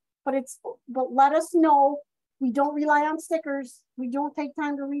them. But let us know. We don't rely on stickers. We don't take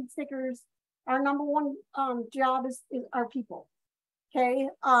time to read stickers. Our number one job is our people. Okay.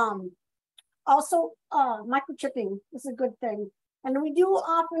 Also, microchipping is a good thing. And we do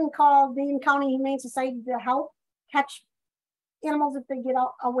often call Dane County Humane Society to help catch animals if they get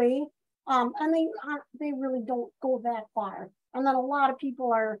away. And they really don't go that far. And then a lot of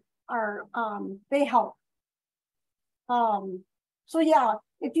people they help. So yeah,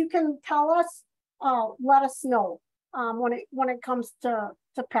 if you can tell us, let us know when it comes to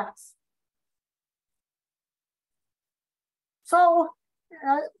pets. So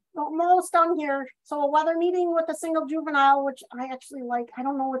almost done here. So a weather meeting with a single juvenile, which I actually like. I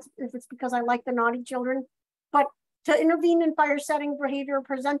don't know if it's because I like the naughty children, but to intervene in fire setting behavior,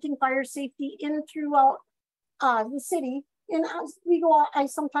 presenting fire safety in throughout the city. And as we go out, I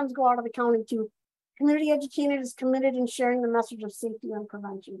sometimes go out of the county too. Community educated is committed in sharing the message of safety and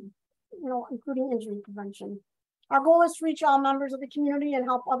prevention, including injury prevention. Our goal is to reach all members of the community and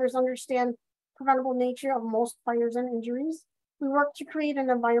help others understand preventable nature of most fires and injuries. We work to create an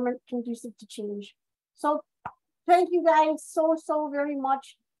environment conducive to change. So thank you guys so very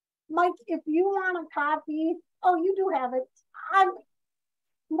much. Mike, if you want a copy, oh, you do have it. I'm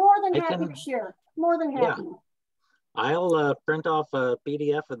more than happy to share. More than happy. Yeah. I'll print off a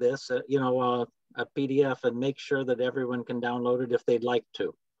PDF of this, a PDF, and make sure that everyone can download it if they'd like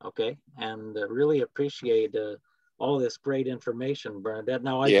to. Okay, and really appreciate all this great information, Bernadette.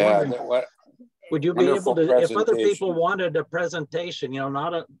 Now, would you be able to, if other people wanted a presentation,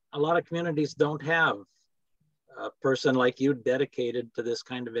 not a lot of communities don't have a person like you dedicated to this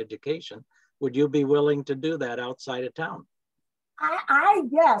kind of education. Would you be willing to do that outside of town? I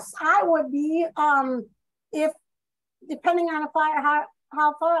guess I would be, if depending on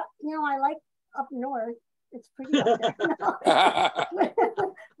how far, I like up north. It's pretty up there.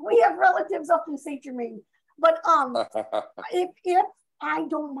 We have relatives up in St. Germain, but if I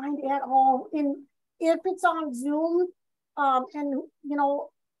don't mind at all, if it's on Zoom, and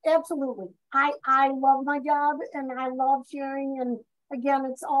absolutely, I love my job and I love sharing, and again,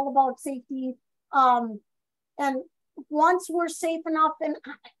 it's all about safety. And once we're safe enough, and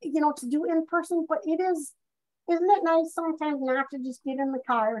to do in person, but isn't it nice sometimes not to just get in the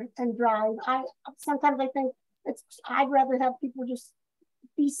car and drive? Sometimes I think I'd rather have people just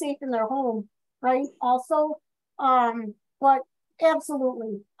be safe in their home, right? Also, but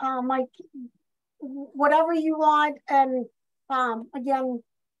absolutely, Mike, whatever you want, and again,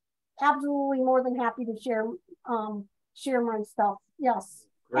 absolutely more than happy to share my stuff. Yes,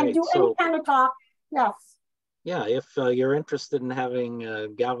 great. And do any kind of talk. Yes. Yeah, if you're interested in having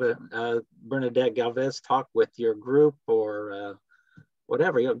Bernadette Galvez talk with your group or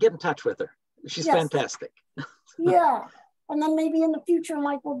whatever, get in touch with her. She's fantastic. Yeah, and then maybe in the future,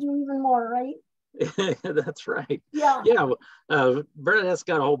 Mike will do even more, right? That's right. Yeah. Yeah, Bernadette's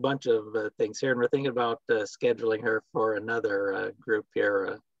got a whole bunch of things here, and we're thinking about scheduling her for another group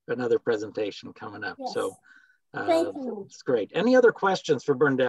here, another presentation coming up. Yes. So thank you. It's great. Any other questions for Bernadette?